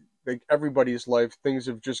like everybody's life, things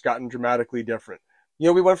have just gotten dramatically different. You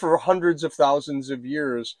know, we went for hundreds of thousands of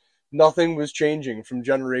years, nothing was changing from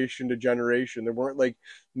generation to generation. There weren't like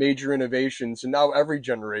major innovations, and now every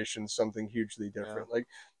generation is something hugely different. Like,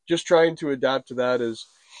 just trying to adapt to that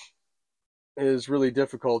is really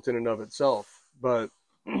difficult in and of itself. But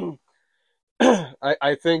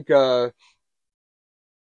I think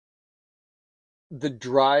the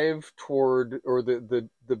drive toward, or the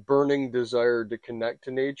burning desire to connect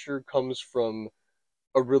to nature comes from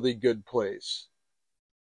a really good place.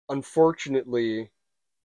 Unfortunately,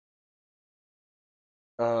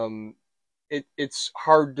 it's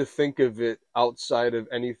hard to think of it outside of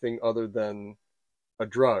anything other than a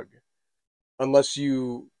drug, unless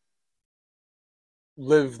you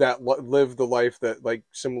live the life that, like,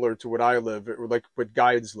 similar to what I live, or like what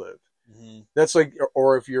guides live. That's like,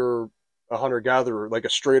 or if you're a hunter-gatherer, like a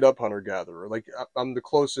straight-up hunter-gatherer. Like, I'm the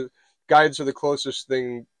closest. Guides are the closest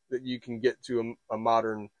thing that you can get to a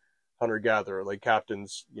modern hunter-gatherer. Like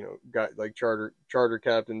captains, you know, like charter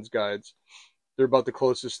captains, guides. They're about the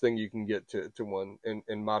closest thing you can get to one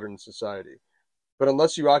in modern society. But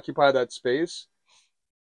unless you occupy that space,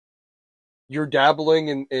 you're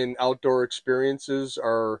dabbling in outdoor experiences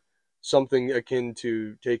are something akin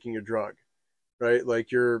to taking a drug, right?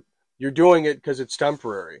 Like, you're doing it because it's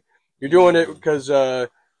temporary. You're doing it because,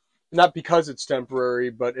 not because it's temporary,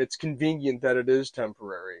 but it's convenient that it is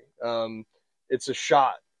temporary. It's a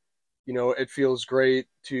shot. You know, it feels great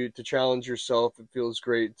to challenge yourself. It feels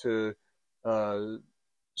great to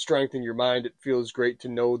strengthen your mind. It feels great to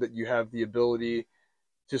know that you have the ability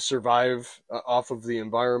to survive off of the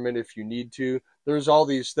environment if you need to. There's all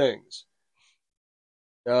these things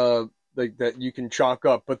like that you can chalk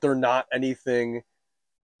up, but they're not anything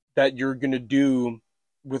that you're going to do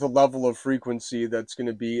with a level of frequency that's going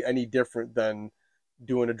to be any different than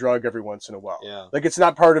doing a drug every once in a while. Like, it's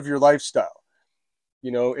not part of your lifestyle.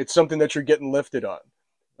 You know, it's something that you're getting lifted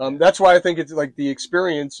on. That's why I think it's like the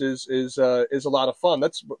experience is a lot of fun.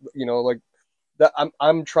 That's, you know, like that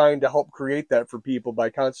I'm trying to help create that for people by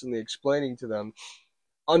constantly explaining to them,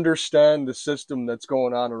 understand the system that's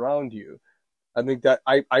going on around you. I think that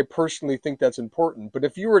I personally think that's important. But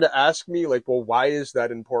if you were to ask me, like, well, why is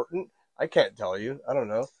that important? I can't tell you. I don't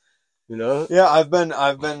know. You know? Yeah, I've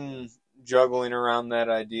been juggling around that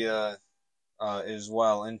idea as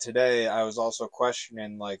well. And today I was also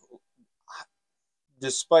questioning, like,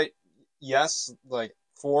 despite, yes, like,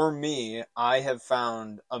 for me, I have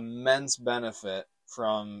found immense benefit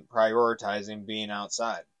from prioritizing being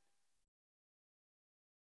outside.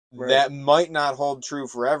 Right. That might not hold true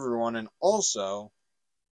for everyone. And also,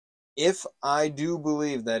 if I do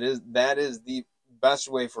believe that is the best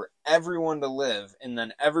way for everyone to live, and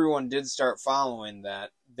then everyone did start following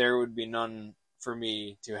that, there would be none for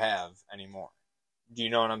me to have anymore. Do you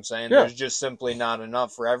know what I'm saying? Yeah. There's just simply not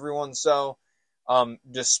enough for everyone. So,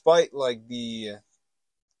 despite like the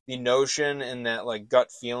notion and that like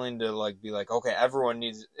gut feeling to like be like, okay, everyone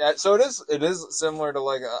needs. So it is similar to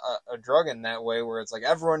like a drug in that way, where it's like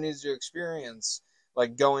everyone needs to experience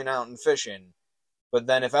like going out and fishing. But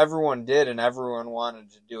then if everyone did and everyone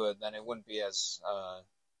wanted to do it, then it wouldn't be as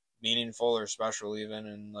meaningful or special even,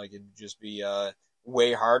 and like it'd just be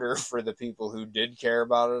way harder for the people who did care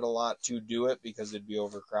about it a lot to do it, because it'd be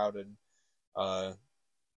overcrowded by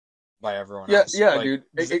everyone else. Yeah, like, dude.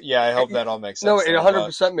 I hope that all makes sense. No, it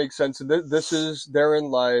 100% makes sense. And therein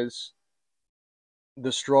lies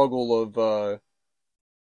the struggle of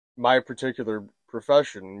my particular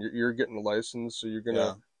profession. You're getting a license, so you're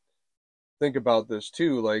gonna think about this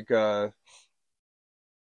too. Like,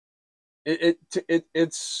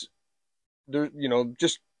 it's there. You know,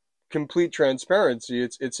 just complete transparency.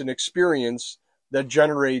 It's an experience that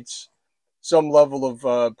generates some level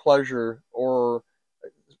of pleasure or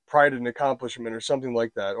pride and accomplishment or something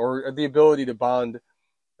like that, or the ability to bond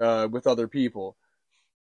with other people.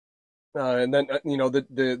 And then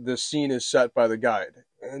the scene is set by the guide,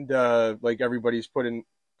 and like everybody's put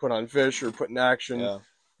on fish or put in action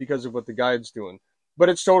because of what the guide's doing. But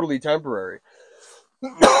it's totally temporary.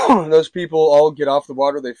 Those people all get off the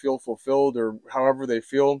water, they feel fulfilled, or however they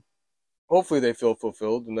feel. Hopefully they feel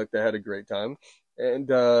fulfilled and like they had a great time. And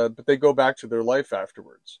but they go back to their life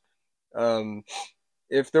afterwards.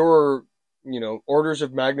 If there were, orders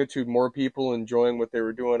of magnitude more people enjoying what they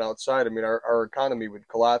were doing outside, I mean, our economy would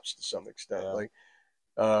collapse to some extent. Like,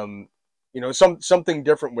 something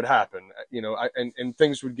different would happen, and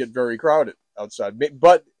things would get very crowded outside.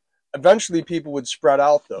 But eventually people would spread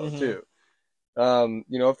out though, too.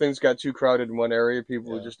 If things got too crowded in one area,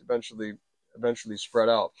 people would just eventually spread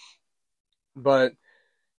out. But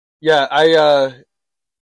yeah,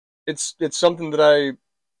 it's something that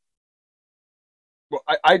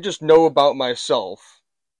I just know about myself.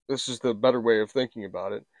 This is the better way of thinking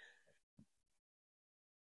about it.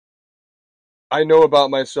 I know about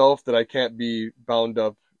myself that I can't be bound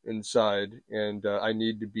up inside, and I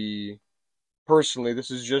need to be, personally,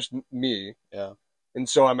 this is just me. Yeah. And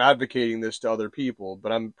so I'm advocating this to other people,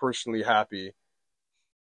 but I'm personally happy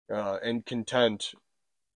and content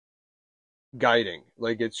guiding.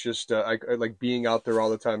 Like, it's just, I like being out there all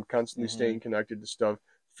the time, constantly staying connected to stuff,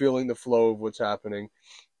 feeling the flow of what's happening,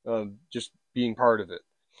 just being part of it.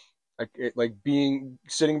 Like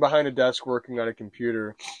sitting behind a desk working on a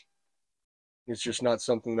computer, it's just not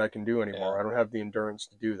something that I can do anymore. I don't have the endurance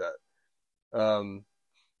to do that.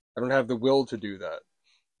 I don't have the will to do that.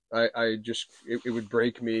 I just, it would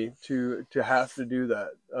break me to have to do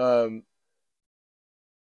that.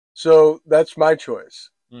 So that's my choice.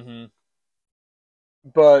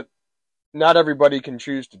 But not everybody can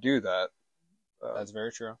choose to do that. That's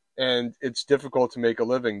very true. And it's difficult to make a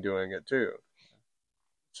living doing it too.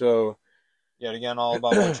 So, yet again, all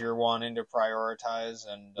about what you're wanting to prioritize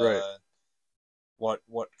and what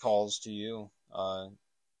calls to you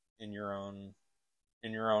in your own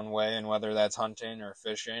way, and whether that's hunting or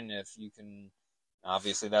fishing. If you can,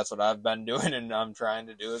 obviously that's what I've been doing, and I'm trying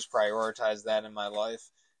to do is prioritize that in my life.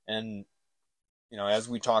 And as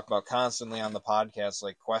we talk about constantly on the podcast,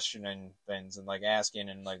 like questioning things and like asking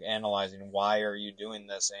and like analyzing, why are you doing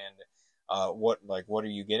this, and what are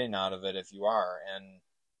you getting out of it if you are? And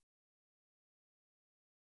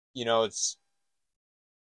it's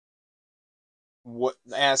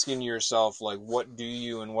asking yourself, like, what do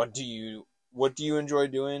you enjoy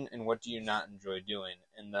doing and what do you not enjoy doing?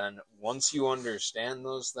 And then once you understand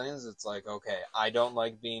those things, it's like, okay, I don't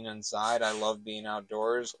like being inside, I love being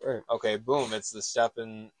outdoors. Right. Okay, boom, it's a step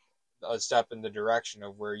in the direction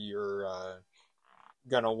of where you're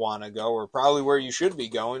gonna want to go, or probably where you should be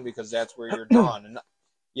going, because that's where you're drawn. And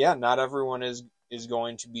not everyone is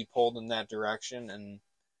going to be pulled in that direction, and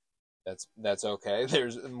that's okay.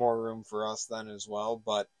 There's more room for us then as well.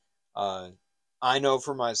 But I know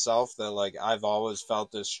for myself that like I've always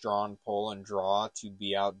felt this strong pull and draw to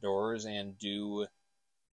be outdoors and do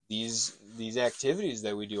these activities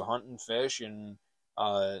that we do, hunt and fish, and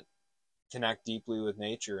connect deeply with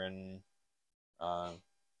nature, and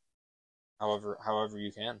however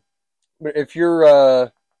you can. But if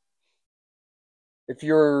you're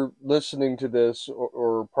listening to this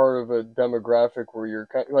or part of a demographic where you're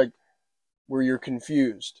where you're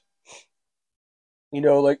confused,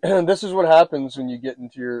 like this is what happens when you get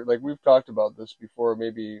into your, like, we've talked about this before,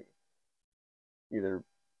 maybe either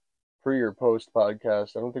pre or post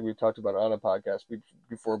podcast. I don't think we've talked about it on a podcast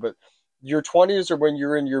before, but your 20s are when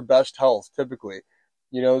you're in your best health, typically,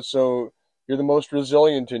 so you're the most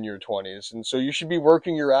resilient in your 20s. And so you should be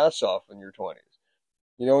working your ass off in your 20s,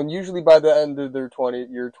 and usually by the end of your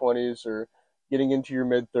 20s, or getting into your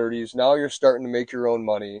mid-30s. Now you're starting to make your own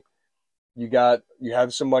money. You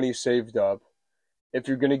have some money saved up. If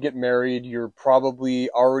you're going to get married, you're probably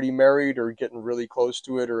already married or getting really close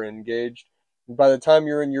to it or engaged. And by the time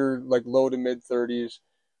you're in your like low to mid-30s,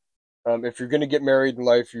 if you're going to get married in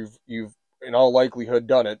life, you've in all likelihood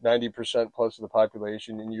done it, 90% plus of the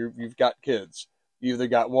population, and you've got kids. You either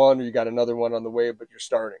got one or you got another one on the way, but you're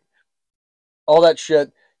starting. All that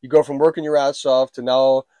shit, you go from working your ass off to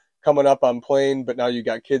now coming up on plane, but now you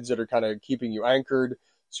got kids that are kind of keeping you anchored,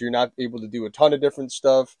 so you're not able to do a ton of different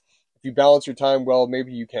stuff. If you balance your time well,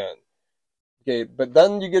 maybe you can. Okay, but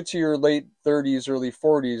then you get to your late 30s, early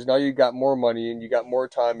 40s, now you got more money and you got more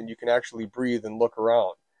time and you can actually breathe and look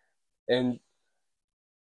around. And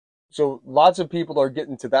so lots of people are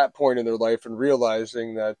getting to that point in their life and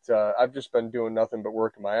realizing that I've just been doing nothing but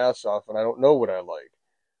working my ass off and I don't know what I like.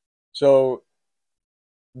 So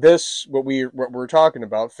this, what we're talking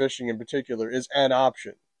about, fishing in particular, is an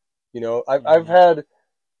option. You know, I've had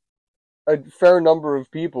a fair number of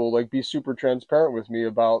people like be super transparent with me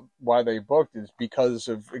about why they booked is because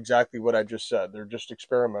of exactly what I just said. They're just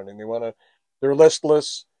experimenting. They're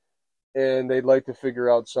listless. And they'd like to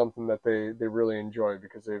figure out something that they really enjoy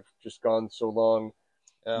because they've just gone so long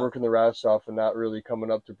working their ass off and not really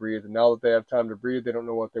coming up to breathe. And now that they have time to breathe, they don't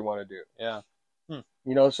know what they want to do. Yeah.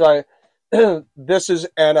 You know, so this is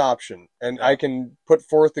an option. And I can put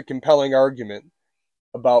forth a compelling argument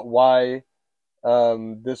about why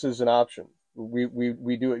this is an option.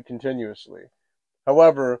 We do it continuously.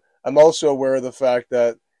 However, I'm also aware of the fact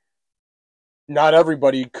that not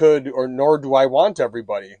everybody could, or nor do I want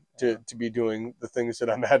everybody to be doing the things that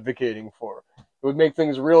I'm advocating for. It would make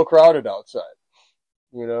things real crowded outside.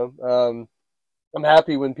 You know, I'm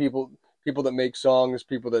happy when people that make songs,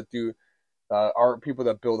 people that do art, people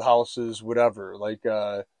that build houses, whatever. Like,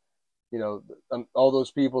 you know, all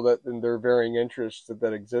those people that in their varying interests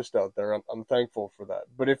that exist out there. I'm thankful for that.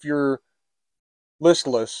 But if you're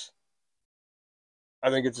listless,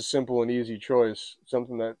 I think it's a simple and easy choice.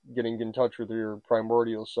 Something that getting in touch with your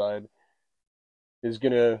primordial side is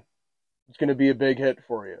gonna be a big hit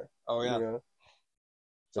for you. Oh yeah, you know?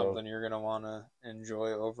 Something you're gonna want to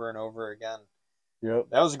enjoy over and over again. Yep,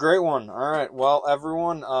 that was a great one. All right, well,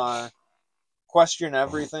 everyone, question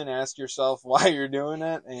everything. Ask yourself why you're doing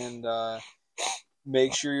it, and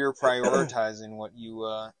make sure you're prioritizing what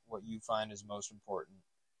you find is most important.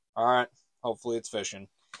 All right, hopefully it's fishing.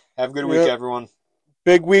 Have a good week, everyone.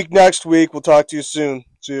 Big week next week. We'll talk to you soon.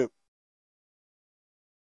 See you.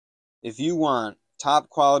 If you want top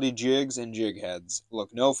quality jigs and jig heads, look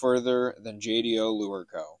no further than JDO Lure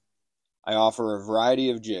Co. I offer a variety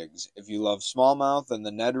of jigs. If you love smallmouth, then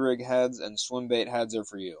the Ned Rig heads and swim bait heads are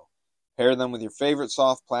for you. Pair them with your favorite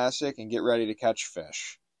soft plastic and get ready to catch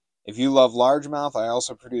fish. If you love largemouth, I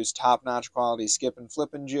also produce top-notch quality skip and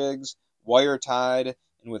flipping jigs, wire-tied,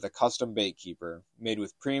 and with a custom bait keeper, made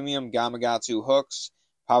with premium Gamakatsu hooks,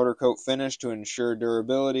 powder coat finish to ensure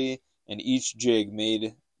durability, and each jig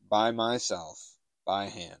made by myself, by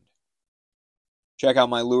hand. Check out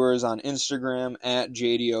my lures on Instagram at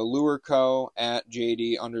JDO Lure Co, at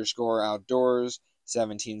JD_outdoors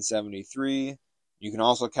 1773. You can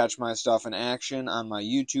also catch my stuff in action on my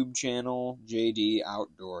YouTube channel, JD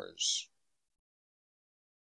Outdoors.